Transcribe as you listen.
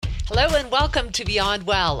Hello and welcome to Beyond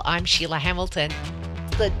Well. I'm Sheila Hamilton.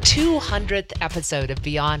 The 200th episode of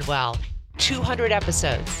Beyond Well. 200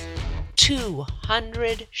 episodes,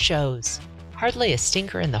 200 shows. Hardly a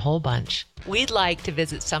stinker in the whole bunch. We'd like to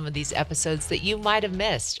visit some of these episodes that you might have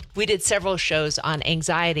missed. We did several shows on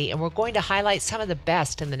anxiety, and we're going to highlight some of the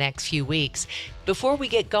best in the next few weeks. Before we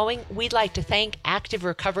get going, we'd like to thank Active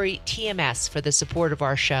Recovery TMS for the support of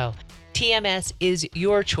our show. TMS is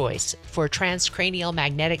your choice for transcranial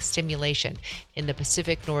magnetic stimulation in the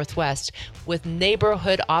Pacific Northwest, with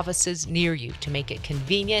neighborhood offices near you to make it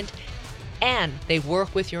convenient, and they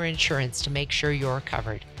work with your insurance to make sure you're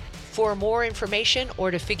covered. For more information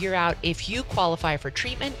or to figure out if you qualify for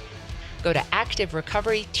treatment, go to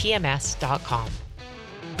activerecoverytms.com.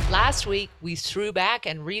 Last week, we threw back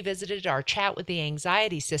and revisited our chat with the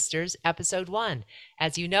Anxiety Sisters, episode 1.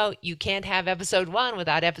 As you know, you can't have episode 1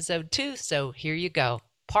 without episode 2, so here you go.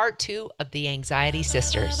 Part 2 of the Anxiety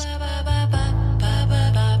Sisters.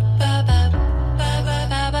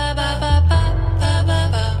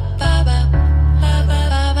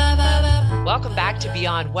 Welcome back to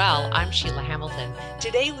Beyond Well. I'm Sheila Hamilton.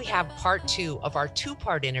 Today we have part 2 of our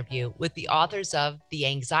 2-part interview with the authors of The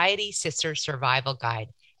Anxiety Sister Survival Guide,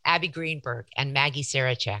 Abby Greenberg and Maggie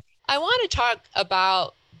Sarachek. I want to talk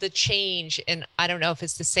about the change, and I don't know if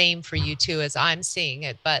it's the same for you too as I'm seeing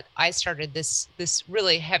it, but I started this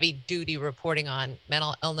really heavy duty reporting on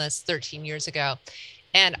mental illness 13 years ago.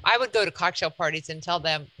 And I would go to cocktail parties and tell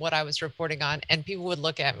them what I was reporting on, and people would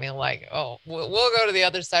look at me like, oh, we'll go to the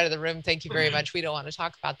other side of the room. Thank you very much. We don't want to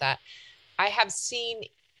talk about that. I have seen,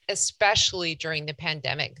 especially during the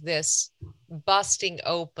pandemic, this busting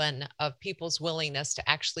open of people's willingness to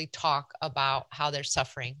actually talk about how they're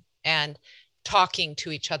suffering and talking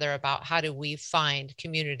to each other about how do we find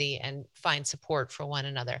community and find support for one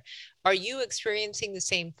another. Are you experiencing the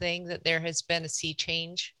same thing, that there has been a sea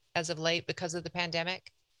change as of late because of the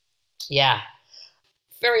pandemic? Yeah.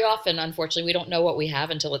 Very often, unfortunately, we don't know what we have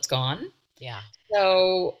until it's gone. Yeah.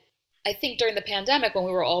 So I think during the pandemic, when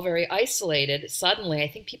we were all very isolated, suddenly I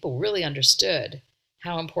think people really understood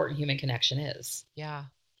how important human connection is. Yeah.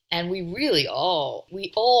 And we all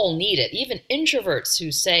need it. Even introverts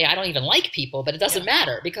who say, I don't even like people, but it doesn't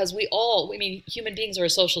matter, because human beings are a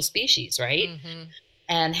social species, right? Mm-hmm.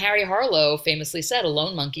 And Harry Harlow famously said, a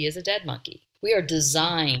lone monkey is a dead monkey. We are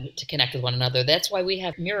designed to connect with one another. That's why we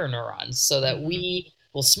have mirror neurons, so that we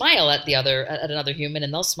will smile at another human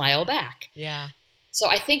and they'll smile back. Yeah. So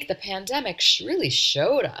I think the pandemic really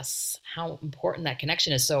showed us how important that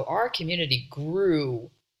connection is. So our community grew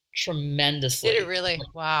tremendously. Did it really?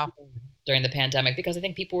 Wow. During the pandemic, because I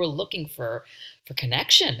think people were looking for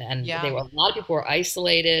connection, and a lot of people were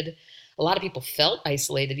isolated. A lot of people felt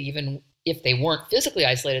isolated, even if they weren't physically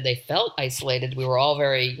isolated, they felt isolated. We were all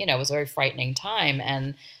it was a very frightening time.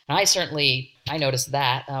 And I noticed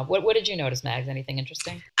that. What did you notice, Mags? Anything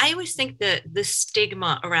interesting? I always think that the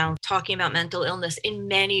stigma around talking about mental illness in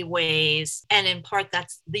many ways, and in part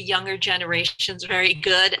that's the younger generation's very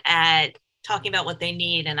good at talking about what they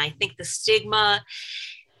need. And I think the stigma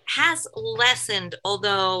has lessened,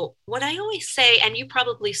 although what I always say, and you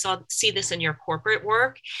probably see this in your corporate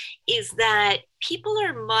work, is that people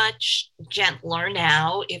are much gentler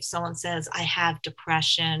now. If someone says, I have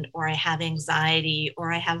depression, or I have anxiety,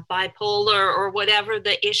 or I have bipolar, or whatever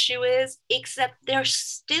the issue is, except they're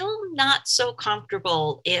still not so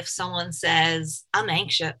comfortable if someone says, I'm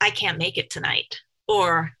anxious, I can't make it tonight,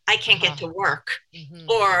 or I can't get to work,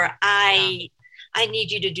 or I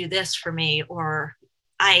need you to do this for me, or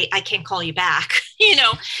I can't call you back,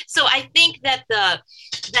 So I think that that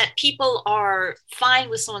people are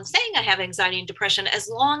fine with someone saying I have anxiety and depression, as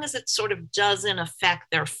long as it sort of doesn't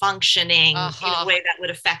affect their functioning in a way that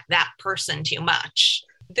would affect that person too much.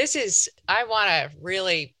 I want to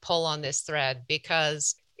really pull on this thread,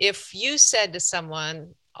 because if you said to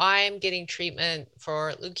someone, I'm getting treatment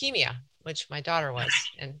for leukemia, which my daughter was,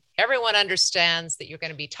 and everyone understands that you're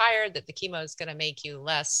going to be tired, that the chemo is going to make you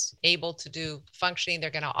less able to do functioning.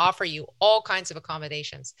 They're going to offer you all kinds of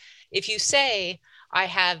accommodations. If you say, I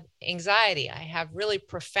have anxiety, I have really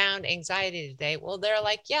profound anxiety today, well, they're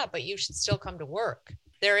like, yeah, but you should still come to work.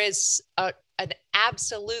 There is an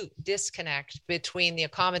absolute disconnect between the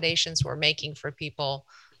accommodations we're making for people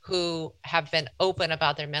who have been open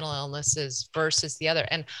about their mental illnesses versus the other.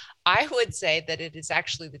 And I would say that it is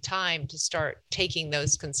actually the time to start taking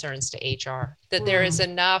those concerns to HR, that there is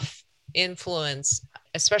enough influence,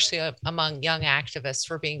 especially among young activists,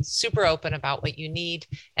 for being super open about what you need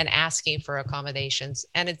and asking for accommodations.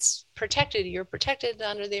 And it's protected. You're protected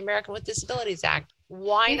under the American with Disabilities Act.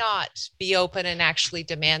 why not be open and actually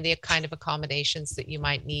demand the kind of accommodations that you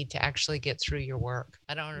might need to actually get through your work?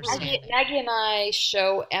 I don't understand. Maggie and I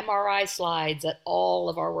show MRI slides at all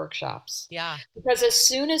of our workshops. Yeah. Because as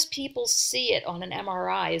soon as people see it on an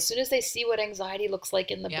MRI, as soon as they see what anxiety looks like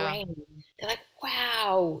in the brain, they're like,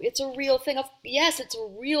 wow, it's a real thing. Yes, it's a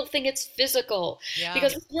real thing. It's physical. Yeah.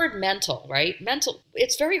 Because the word mental, right? Mental,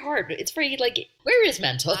 it's very hard. It's very like, where is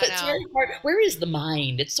mental? It's very hard. Where is the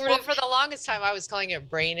mind? It's sort of. For the longest time, I was calling it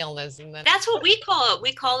brain illness. And then that's what we call it.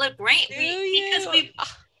 We call it brain.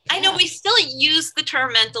 I know we still use the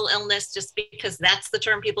term mental illness just because that's the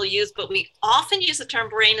term people use, but we often use the term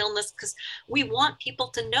brain illness because we want people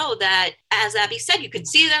to know that, as Abby said, you can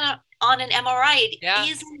see that on an MRI. It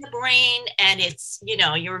is in the brain, and it's,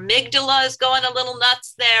 your amygdala is going a little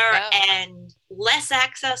nuts there, and less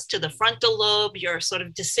access to the frontal lobe, your sort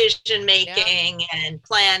of decision making and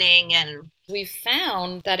planning. And we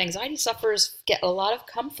found that anxiety sufferers get a lot of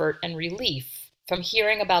comfort and relief from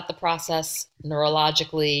hearing about the process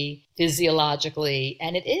neurologically, physiologically,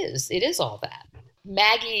 and it is all that.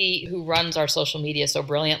 Maggie, who runs our social media so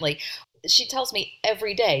brilliantly, she tells me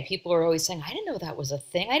every day, people are always saying, I didn't know that was a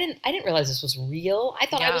thing. I didn't realize this was real. I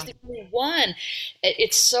thought I was the only one.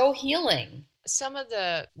 It's so healing. Some of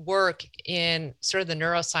the work in sort of the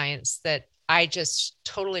neuroscience that I just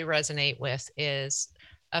totally resonate with is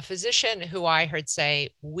a physician who I heard say,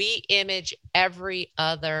 we image every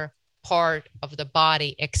other part of the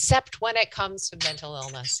body except when it comes to mental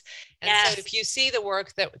illness. And so if you see the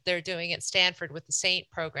work that they're doing at Stanford with the SAINT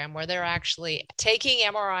program, where they're actually taking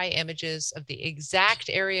MRI images of the exact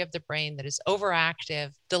area of the brain that is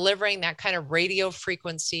overactive, delivering that kind of radio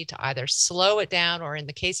frequency to either slow it down, or in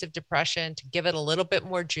the case of depression, to give it a little bit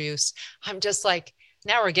more juice, I'm just like,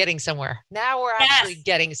 now we're getting somewhere. Now we're actually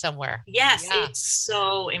getting somewhere. Yes, it's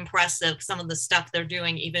so impressive, some of the stuff they're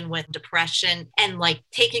doing, even with depression, and like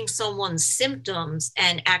taking someone's symptoms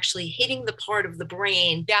and actually hitting the part of the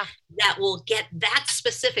brain that will get that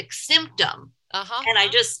specific symptom. And I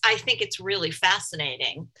think it's really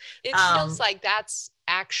fascinating. It feels like that's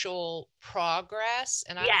actual progress.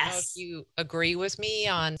 And I don't know if you agree with me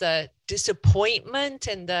on the disappointment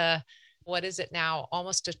and the, what is it now,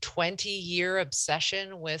 almost a 20-year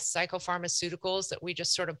obsession with psychopharmaceuticals that we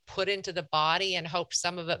just sort of put into the body and hope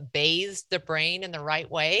some of it bathes the brain in the right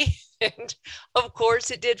way. And of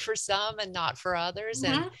course it did for some and not for others.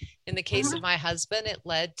 And in the case of my husband, it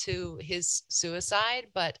led to his suicide.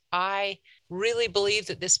 But I really believe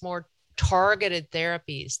that this more targeted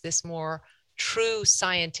therapies, this more true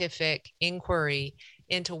scientific inquiry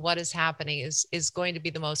into what is happening is going to be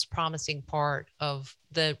the most promising part of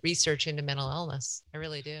the research into mental illness. I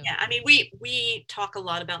really do. Yeah, I mean, we talk a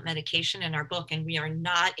lot about medication in our book, and we are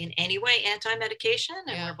not in any way anti-medication,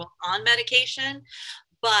 and we're both on medication,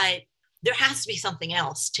 but there has to be something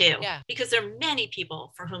else too, because there are many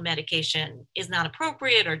people for whom medication is not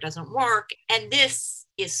appropriate or doesn't work. And this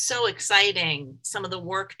is so exciting, some of the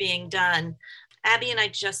work being done. Abby and I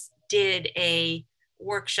just did a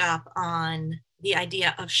workshop on the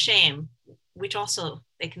idea of shame, which also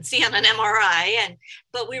they can see on an MRI.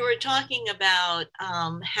 But we were talking about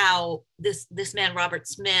how this man, Robert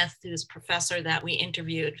Smith, who's a professor that we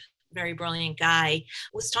interviewed, very brilliant guy,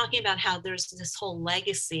 was talking about how there's this whole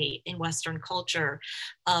legacy in Western culture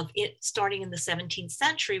of it starting in the 17th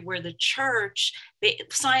century, where the church,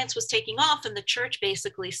 science was taking off, and the church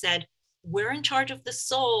basically said, we're in charge of the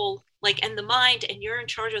soul, and the mind, and you're in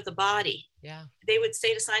charge of the body. Yeah. They would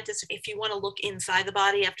say to scientists, if you want to look inside the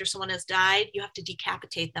body after someone has died, you have to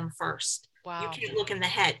decapitate them first. Wow. You can't look in the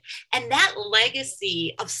head. And that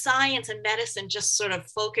legacy of science and medicine just sort of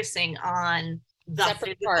focusing on the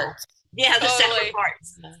separate parts. Yeah, the separate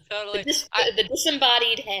parts. Totally. The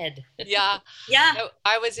disembodied head. Yeah. Yeah.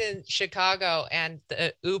 I was in Chicago, and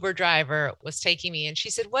the Uber driver was taking me, and she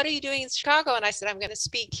said, what are you doing in Chicago? And I said, I'm going to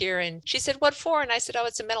speak here. And she said, what for? And I said, oh,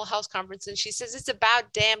 it's a mental health conference. And she says, it's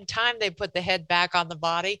about damn time they put the head back on the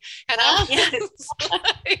body. And I was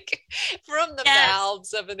like, from the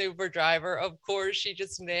mouths of an Uber driver, of course, she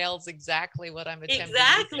just nails exactly what I'm attempting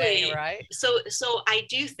to say, right? So I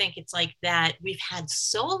do think it's like that. We've had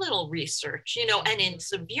so little research, and in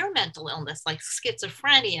severe mental illness like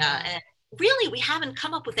schizophrenia, and really we haven't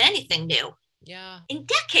come up with anything new in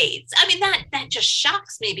decades. I mean, that just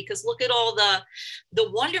shocks me, because look at all the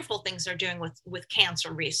wonderful things they're doing with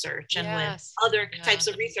cancer research and with other types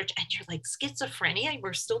of research, and you're like, schizophrenia,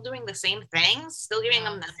 we're still doing the same things, still giving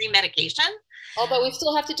them the same medication. Although we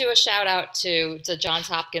still have to do a shout out to Johns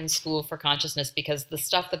Hopkins School for Consciousness, because the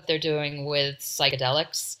stuff that they're doing with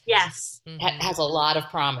psychedelics has a lot of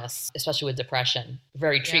promise, especially with depression.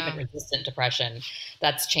 very treatment-resistant depression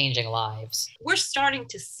that's changing lives. We're starting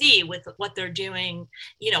to see with what they're doing,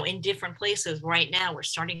 in different places right now, we're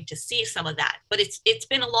starting to see some of that. But it's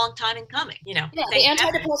been a long time in coming, Yeah, the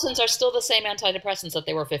antidepressants are still the same antidepressants that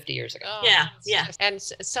they were 50 years ago. Oh, yeah. And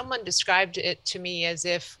someone described it to me as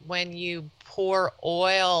if when you pour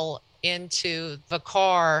oil into the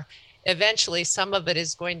car, eventually some of it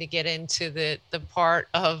is going to get into the part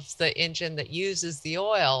of the engine that uses the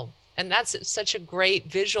oil. And that's such a great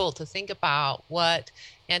visual to think about what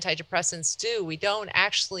antidepressants do. We don't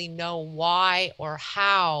actually know why or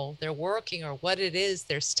how they're working or what it is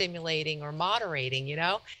they're stimulating or moderating,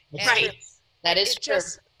 Right. That is true.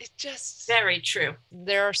 It's just very true.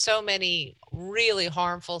 There are so many really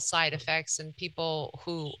harmful side effects, and people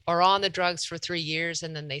who are on the drugs for 3 years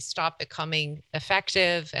and then they stop becoming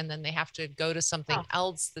effective, and then they have to go to something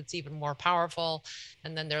else that's even more powerful,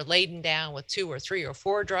 and then they're laden down with 2 or 3 or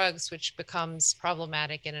 4 drugs, which becomes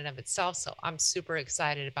problematic in and of itself. So I'm super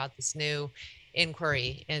excited about this new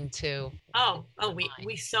inquiry into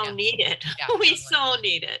we so need it. Yeah, we so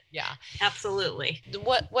need it. Yeah, absolutely.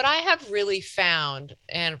 What I have really found,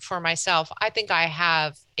 and for myself, I think I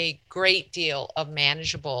have a great deal of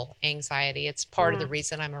manageable anxiety. It's part of the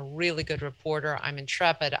reason I'm a really good reporter. I'm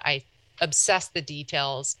intrepid. I obsess the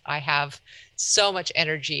details. I have so much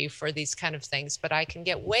energy for these kind of things, but I can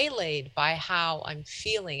get waylaid by how I'm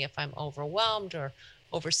feeling if I'm overwhelmed or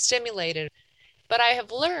overstimulated. But I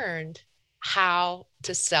have learned how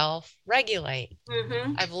to self-regulate.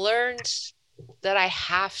 I've learned that I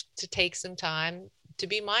have to take some time to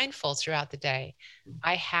be mindful throughout the day.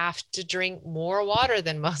 I have to drink more water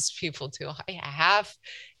than most people do. I have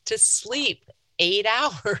to sleep 8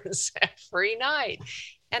 hours every night.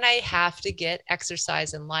 And I have to get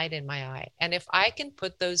exercise and light in my eye. And if I can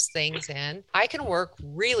put those things in, I can work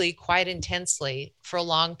really quite intensely for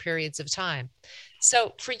long periods of time.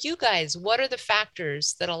 So for you guys, what are the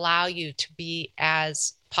factors that allow you to be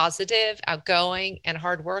as positive, outgoing, and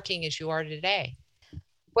hardworking as you are today?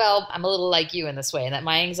 Well, I'm a little like you in this way, in that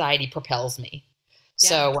my anxiety propels me.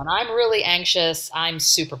 So when I'm really anxious, I'm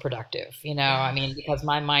super productive, I mean, because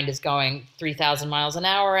my mind is going 3,000 miles an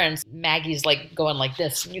hour, and Maggie's like going like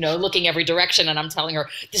this, looking every direction, and I'm telling her,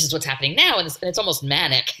 this is what's happening now. And it's almost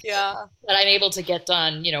manic. Yeah. But I'm able to get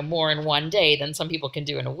done, more in one day than some people can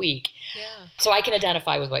do in a week. Yeah. So I can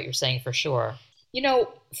identify with what you're saying for sure.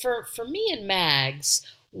 For me and Mags,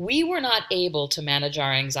 we were not able to manage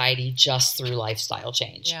our anxiety just through lifestyle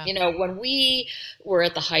change. Yeah. When we were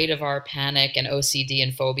at the height of our panic and OCD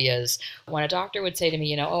and phobias, when a doctor would say to me,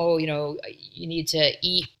 you need to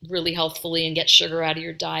eat really healthfully and get sugar out of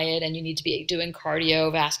your diet, and you need to be doing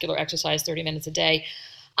cardiovascular exercise 30 minutes a day,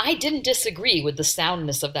 I didn't disagree with the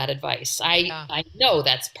soundness of that advice. I know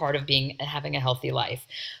that's part of having a healthy life,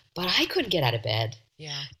 but I couldn't get out of bed.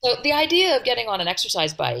 Yeah. So the idea of getting on an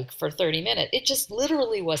exercise bike for 30 minutes, it just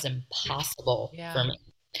literally was impossible for me.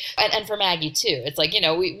 And for Maggie too. It's like,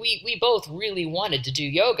 we both really wanted to do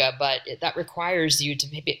yoga, but that requires you to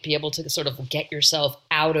be able to sort of get yourself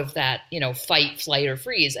out of that, fight, flight, or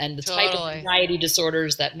freeze. And the type of anxiety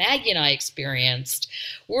disorders that Maggie and I experienced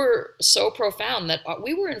were so profound that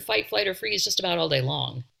we were in fight, flight, or freeze just about all day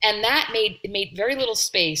long. And that made very little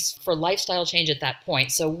space for lifestyle change at that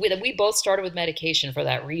point. So we both started with medication for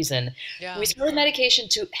that reason. Yeah. We started medication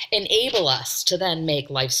to enable us to then make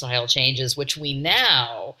lifestyle changes, which we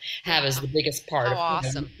now have as the biggest part. How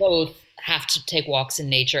awesome. We both have to take walks in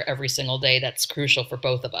nature every single day. That's crucial for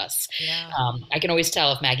both of us. Yeah. I can always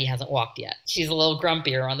tell if Maggie hasn't walked yet. She's a little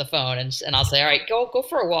grumpier on the phone, and I'll say, all right, go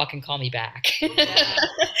for a walk and call me back. Yeah.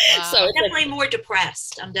 Wow. So I'm definitely more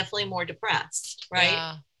depressed. I'm definitely more depressed, right?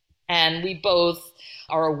 Yeah. And we both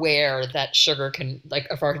are aware that sugar can, like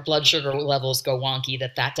if our blood sugar levels go wonky,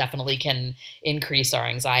 that definitely can increase our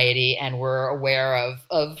anxiety. And we're aware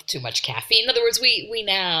of too much caffeine. In other words, we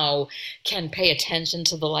now can pay attention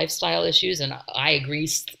to the lifestyle issues. And I agree,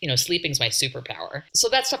 sleeping's my superpower. So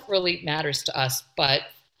that stuff really matters to us. But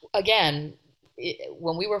again,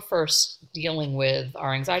 when we were first dealing with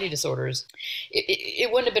our anxiety disorders,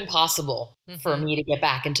 it wouldn't have been possible for me to get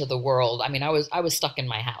back into the world. I mean, I was stuck in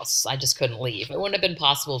my house. I just couldn't leave. It wouldn't have been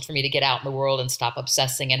possible for me to get out in the world and stop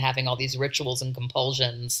obsessing and having all these rituals and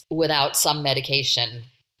compulsions without some medication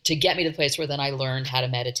to get me to the place where then I learned how to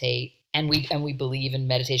meditate. And we believe in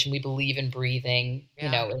meditation. We believe in breathing,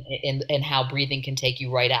 and how breathing can take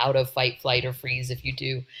you right out of fight, flight, or freeze. If you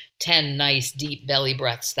do 10 nice deep belly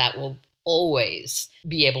breaths, that will always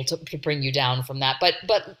be able to bring you down from that. But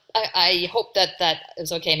I hope that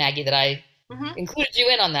is okay, Maggie, that I included you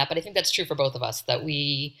in on that. But I think that's true for both of us, that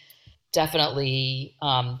we definitely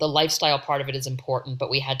the lifestyle part of it is important, but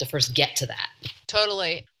we had to first get to that.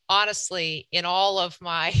 Totally. Honestly, in all of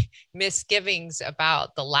my misgivings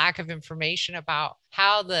about the lack of information about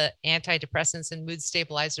how the antidepressants and mood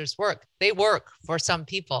stabilizers work, they work for some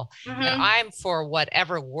people. And I'm for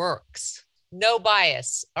whatever works. No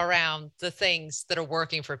bias around the things that are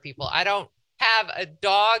working for people. I don't have a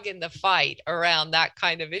dog in the fight around that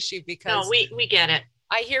kind of issue because we get it.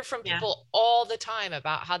 I hear from people all the time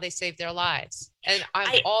about how they save their lives. And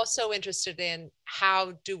I'm also interested in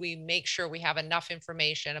how do we make sure we have enough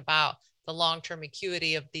information about the long-term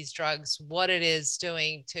acuity of these drugs, what it is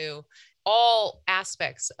doing to all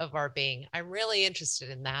aspects of our being. I'm really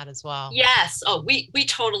interested in that as well. Yes. Oh, we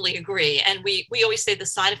totally agree. And we always say the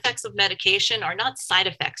side effects of medication are not side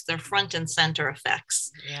effects, they're front and center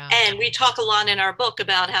effects. Yeah. And we talk a lot in our book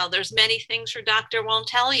about how there's many things your doctor won't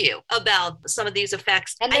tell you about some of these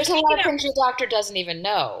effects. And there's a lot of things your doctor doesn't even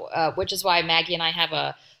know, which is why Maggie and I have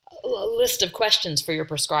a list of questions for your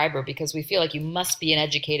prescriber, because we feel like you must be an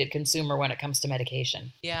educated consumer when it comes to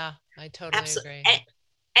medication. Yeah, I totally agree.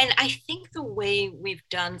 And I think the way we've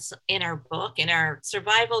done in our book, in our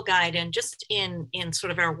survival guide, and just in sort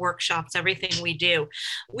of our workshops, everything we do,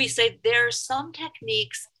 we say there are some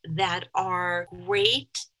techniques that are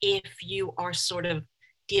great if you are sort of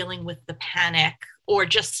dealing with the panic or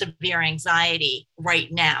just severe anxiety right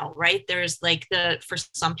now, right? There's like for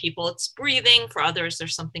some people it's breathing, for others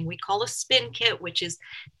there's something we call a spin kit, which is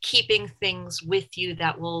keeping things with you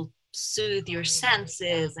that will soothe your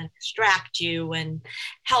senses and distract you and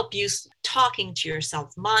help you talking to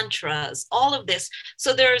yourself, mantras, all of this.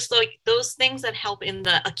 So there's like those things that help in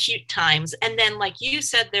the acute times. And then like you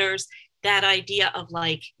said, there's that idea of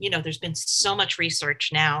like, there's been so much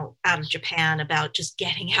research now out of Japan about just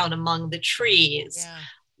getting out among the trees. Yeah.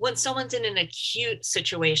 When someone's in an acute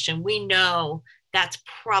situation, we know that's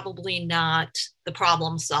probably not the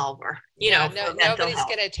problem solver. Nobody's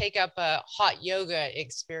going to take up a hot yoga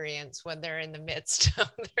experience when they're in the midst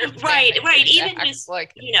of their right. Even just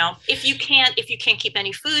like, if you can't keep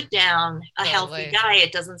any food down, a healthy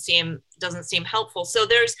diet doesn't seem helpful. So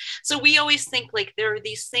we always think like there are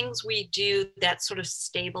these things we do that sort of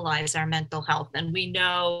stabilize our mental health, and we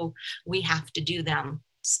know we have to do them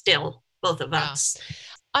still, both of us.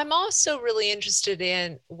 I'm also really interested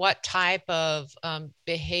in what type of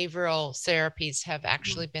behavioral therapies have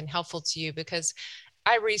actually been helpful to you, because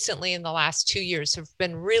I recently, in the last 2 years, have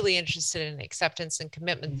been really interested in acceptance and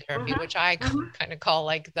commitment therapy, which I kind of call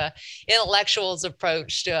like the intellectual's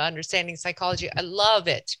approach to understanding psychology. I love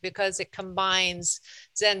it because it combines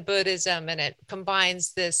Zen Buddhism and it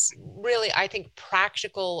combines this really, I think,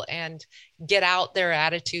 practical and get out there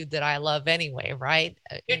attitude that I love anyway, right?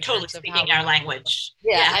 You're totally speaking our language.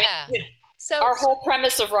 Yeah. So our whole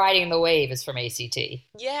premise of riding the wave is from ACT.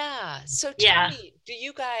 Yeah. So tell me,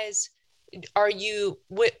 are you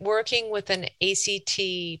working with an ACT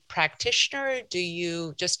practitioner? Do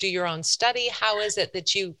you just do your own study? How is it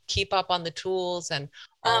that you keep up on the tools and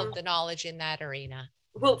all of the knowledge in that arena?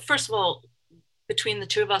 Well, first of all, between the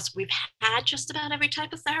two of us, we've had just about every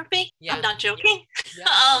type of therapy. Yeah. I'm not joking. Yeah.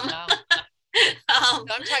 Wow. So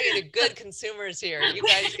I'm talking to good consumers here. You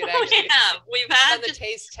guys could actually we've had the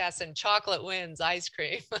taste test, and chocolate wins ice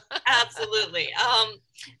cream. Absolutely.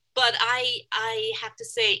 But I have to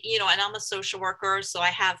say, and I'm a social worker, so I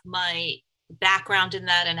have my background in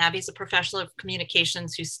that. And Abby's a professional of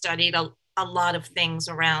communications who studied a lot of things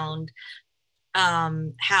around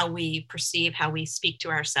how we perceive, how we speak to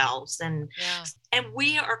ourselves. And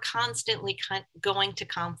we are constantly going to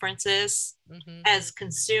conferences as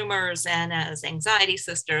consumers and as anxiety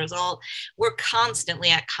sisters. We're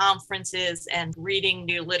constantly at conferences and reading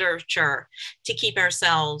new literature to keep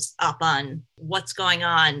ourselves up on what's going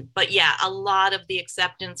on. But a lot of the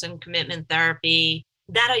acceptance and commitment therapy,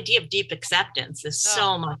 that idea of deep acceptance is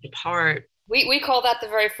so much a part. We call that the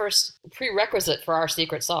very first prerequisite for our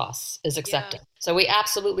secret sauce is acceptance. Yeah. So we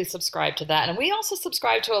absolutely subscribe to that. And we also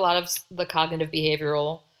subscribe to a lot of the cognitive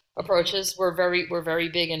behavioral approaches. We're very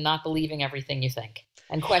big in not believing everything you think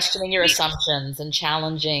and questioning your assumptions and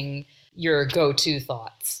challenging your go-to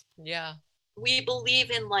thoughts. Yeah. We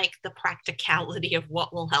believe in like the practicality of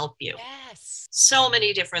what will help you. Yes. So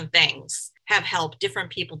many different things have helped different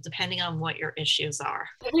people depending on what your issues are.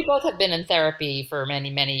 We both have been in therapy for many,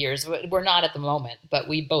 many years. We're not at the moment, but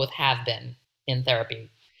we both have been in therapy.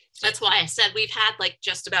 That's why I said we've had like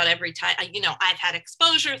just about every type. I've had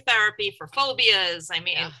exposure therapy for phobias. I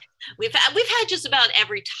mean, we've had just about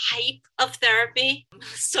every type of therapy.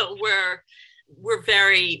 So we're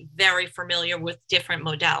very, very familiar with different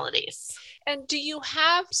modalities. And do you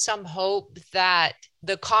have some hope that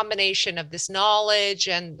the combination of this knowledge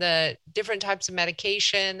and the different types of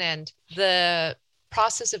medication and the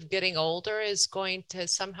process of getting older is going to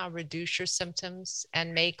somehow reduce your symptoms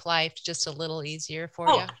and make life just a little easier for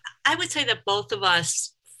you? I would say that both of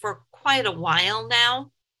us, for quite a while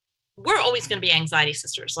now, we're always going to be anxiety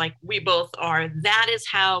sisters. Like we both are. That is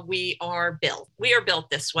how we are built. We are built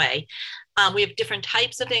this way. We have different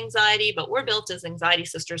types of anxiety, but we're built as anxiety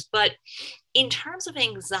sisters. But in terms of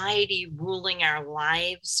anxiety ruling our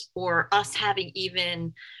lives, or us having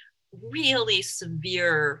even really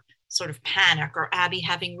severe sort of panic, or Abby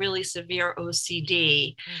having really severe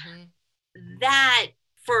OCD, that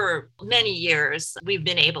for many years, we've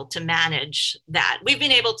been able to manage that. We've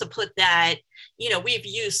been able to put that, we've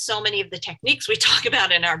used so many of the techniques we talk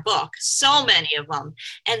about in our book, so many of them.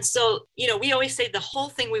 And so, we always say the whole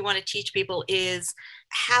thing we want to teach people is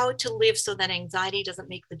how to live so that anxiety doesn't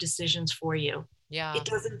make the decisions for you. Yeah. It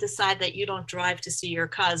doesn't decide that you don't drive to see your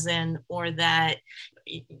cousin, or that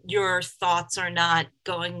your thoughts are not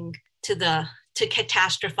going to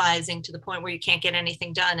catastrophizing to the point where you can't get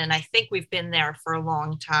anything done. And I think we've been there for a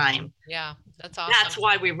long time. Yeah, that's awesome. That's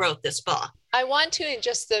why we wrote this book. I want to, in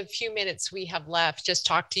just the few minutes we have left, just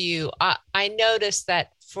talk to you. I noticed that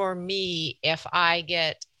for me, if I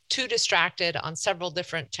get too distracted on several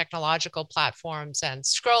different technological platforms and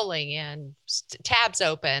scrolling and tabs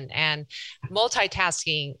open and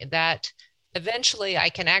multitasking, that eventually I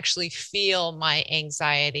can actually feel my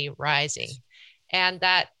anxiety rising. And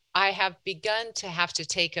that I have begun to have to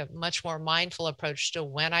take a much more mindful approach to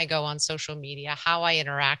when I go on social media, how I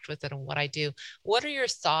interact with it, and what I do. What are your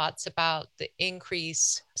thoughts about the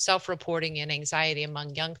increased self-reporting and anxiety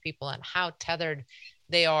among young people and how tethered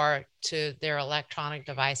they are to their electronic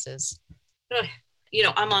devices?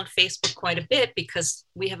 I'm on Facebook quite a bit because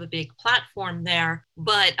we have a big platform there,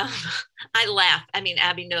 but I laugh. I mean,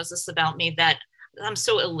 Abby knows this about me, that I'm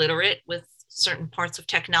so illiterate with certain parts of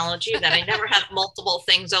technology that I never have multiple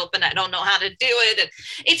things open. I don't know how to do it. And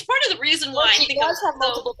it's part of the reason why she does have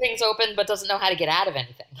multiple things open, but doesn't know how to get out of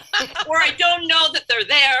anything. Or I don't know that they're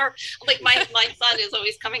there. Like my son is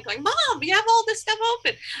always coming going, Mom, we have all this stuff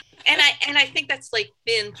open. And I think that's like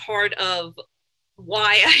been part of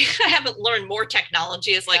why I haven't learned more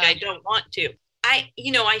technology, is like, I don't want to.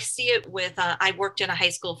 I see it with, I worked in a high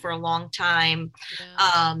school for a long time.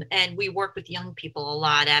 And we work with young people a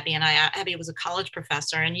lot, Abby and I. Abby was a college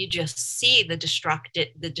professor, and you just see the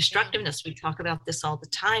destructiveness. We talk about this all the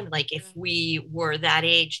time. Like if we were that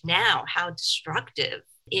age now, how destructive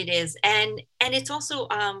it is. And it's also,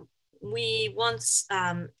 we once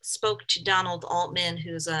spoke to Donald Altman,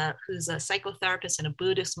 who's a psychotherapist and a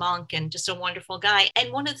Buddhist monk and just a wonderful guy.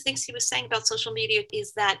 And one of the things he was saying about social media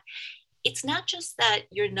is that it's not just that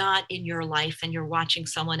you're not in your life and you're watching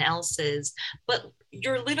someone else's, but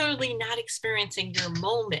you're literally not experiencing your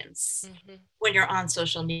moments when you're on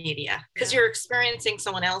social media, because you're experiencing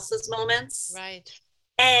someone else's moments. Right.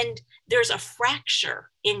 And there's a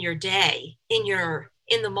fracture in your day,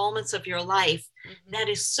 in the moments of your life that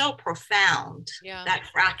is so profound, that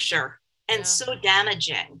fracture, and so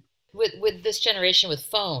damaging. With this generation with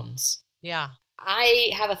phones. Yeah. I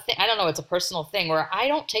have a thing, I don't know, it's a personal thing where I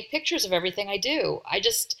don't take pictures of everything I do. I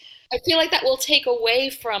feel like that will take away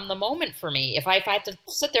from the moment for me. If I have to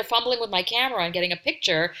sit there fumbling with my camera and getting a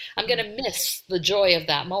picture, I'm going to miss the joy of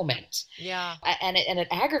that moment. Yeah. And it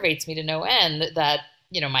aggravates me to no end that,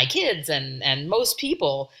 my kids and most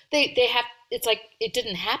people, they have, it's like it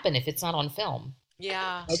didn't happen if it's not on film.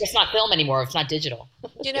 Yeah. Like it's not film anymore. It's not digital.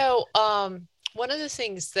 One of the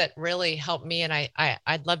things that really helped me, and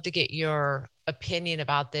I'd love to get your opinion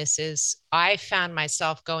about this, is I found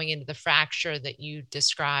myself going into the fracture that you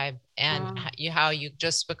describe, and how you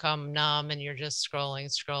just become numb and you're just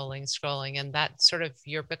scrolling, and that sort of,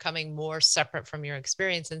 you're becoming more separate from your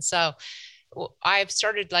experience. And so I've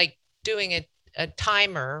started like doing a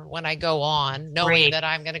timer when I go on, knowing that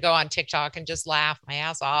I'm going to go on TikTok and just laugh my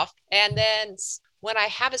ass off. And then when I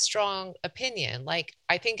have a strong opinion, like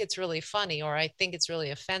I think it's really funny, or I think it's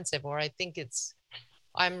really offensive, or I think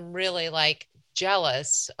I'm really like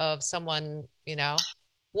jealous of someone,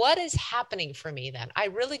 what is happening for me then? I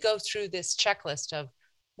really go through this checklist of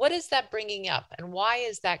what is that bringing up and why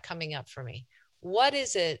is that coming up for me? What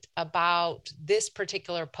is it about this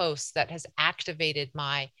particular post that has activated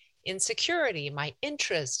my insecurity, my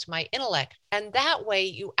interest, my intellect? And that way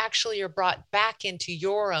you actually are brought back into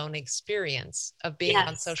your own experience of being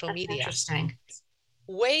on social media. Interesting.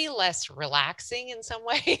 Way less relaxing in some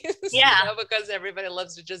ways, because everybody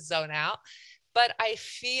loves to just zone out. But I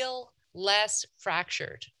feel less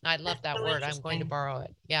fractured. I love that word. I'm going to borrow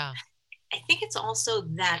it. Yeah. I think it's also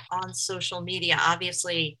that on social media,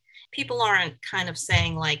 obviously, people aren't kind of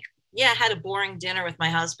saying like, yeah, I had a boring dinner with my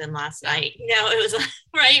husband last night. It was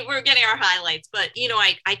right. We're getting our highlights. But,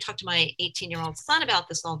 I talk to my 18-year-old son about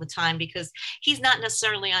this all the time because he's not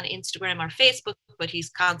necessarily on Instagram or Facebook, but he's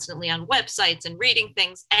constantly on websites and reading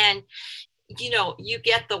things. And you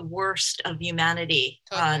get the worst of humanity.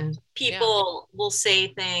 Totally. People will say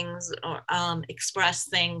things or express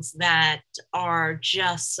things that are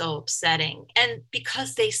just so upsetting. And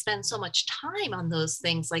because they spend so much time on those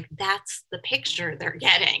things, like that's the picture they're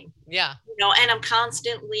getting. Yeah. And I'm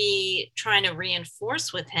constantly trying to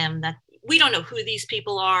reinforce with him that we don't know who these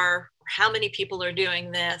people are, or how many people are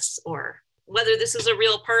doing this, or whether this is a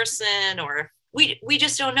real person, or we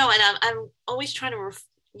just don't know. And I'm always trying to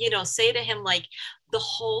say to him, like, the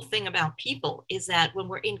whole thing about people is that when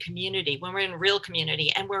we're in community, when we're in real community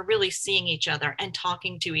and we're really seeing each other and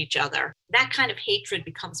talking to each other, that kind of hatred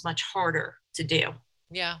becomes much harder to do.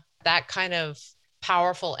 Yeah. That kind of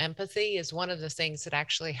powerful empathy is one of the things that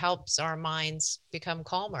actually helps our minds become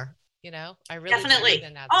calmer. I really definitely. believe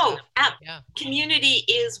in that. Community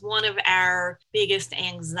is one of our biggest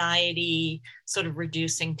anxiety sort of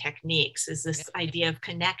reducing techniques, is this idea of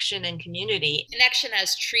connection and community. Connection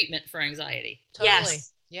as treatment for anxiety. Totally.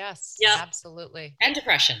 Yes, absolutely. And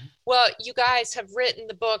depression. Well, you guys have written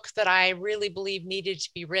the book that I really believe needed to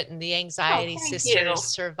be written, The Anxiety Sisters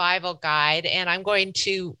Survival Guide. And I'm going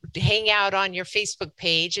to hang out on your Facebook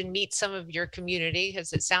page and meet some of your community,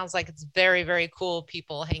 because it sounds like it's very, very cool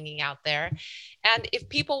people hanging out there. And if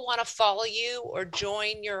people want to follow you or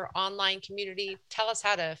join your online community, tell us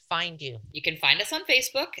how to find you. You can find us on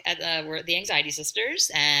Facebook we're The Anxiety Sisters.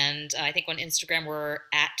 And I think on Instagram, we're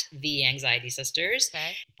at The Anxiety Sisters.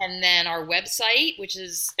 Okay. And then our website, which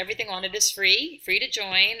is everything on it is free to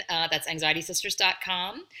join. That's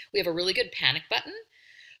anxietysisters.com. We have a really good panic button,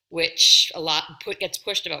 which gets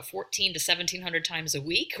pushed about 14 to 1,700 times a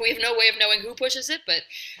week. We have no way of knowing who pushes it, but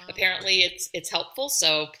apparently it's helpful.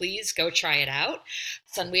 So please go try it out.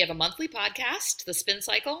 So we have a monthly podcast, The Spin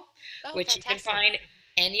Cycle, which fantastic. You can find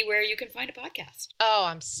anywhere you can find a podcast. Oh,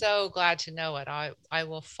 I'm so glad to know it. I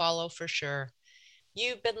will follow for sure.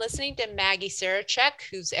 You've been listening to Maggie Sarachek,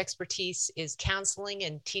 whose expertise is counseling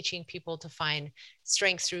and teaching people to find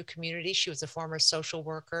strength through community. She was a former social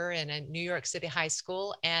worker in a New York City high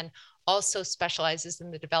school and also specializes in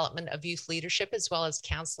the development of youth leadership, as well as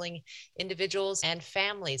counseling individuals and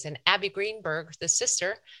families. And Abby Greenberg, the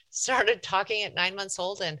sister, started talking at 9 months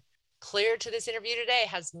old and clear to this interview today,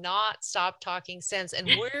 has not stopped talking since. And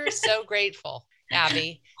we're so grateful.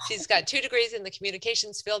 Abby. She's got 2 degrees in the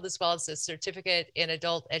communications field, as well as a certificate in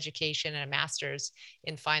adult education and a master's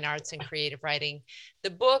in fine arts and creative writing. The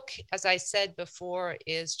book, as I said before,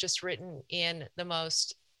 is just written in the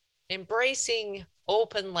most embracing,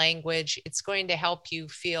 open language. It's going to help you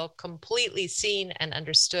feel completely seen and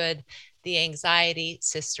understood. The Anxiety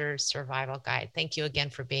Sisters Survival Guide. Thank you again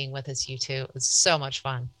for being with us, you two. It was so much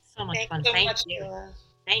fun. So much fun. Thank you.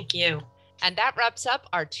 Thank you. And that wraps up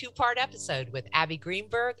our 2-part episode with Abby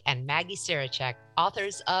Greenberg and Maggie Sarachek,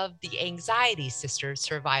 authors of The Anxiety Sisters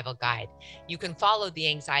Survival Guide. You can follow The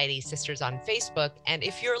Anxiety Sisters on Facebook. And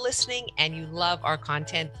if you're listening and you love our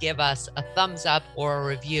content, give us a thumbs up or a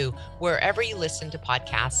review wherever you listen to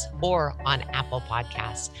podcasts or on Apple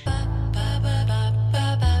Podcasts.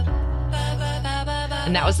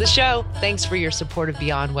 And that was the show. Thanks for your support of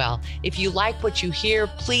Beyond Well. If you like what you hear,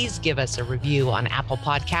 please give us a review on Apple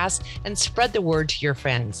Podcasts and spread the word to your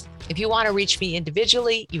friends. If you want to reach me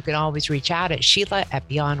individually, you can always reach out at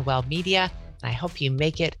Sheila@Beyond Well Media. And I hope you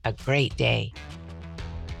make it a great day.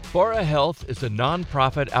 Fora Health is a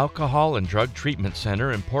nonprofit alcohol and drug treatment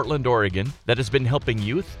center in Portland, Oregon that has been helping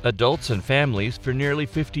youth, adults, and families for nearly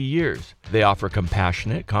 50 years. They offer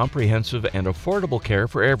compassionate, comprehensive, and affordable care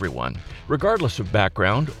for everyone, regardless of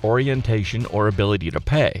background, orientation, or ability to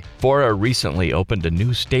pay. Fora recently opened a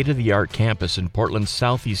new state-of-the-art campus in Portland's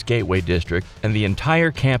Southeast Gateway District, and the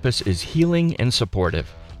entire campus is healing and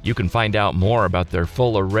supportive. You can find out more about their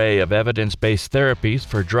full array of evidence-based therapies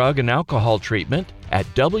for drug and alcohol treatment at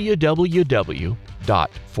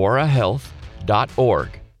www.forahealth.org.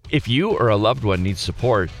 If you or a loved one needs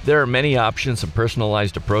support, there are many options and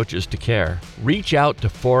personalized approaches to care. Reach out to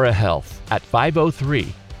Fora Health at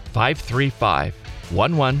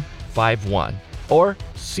 503-535-1151 or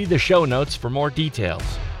see the show notes for more details.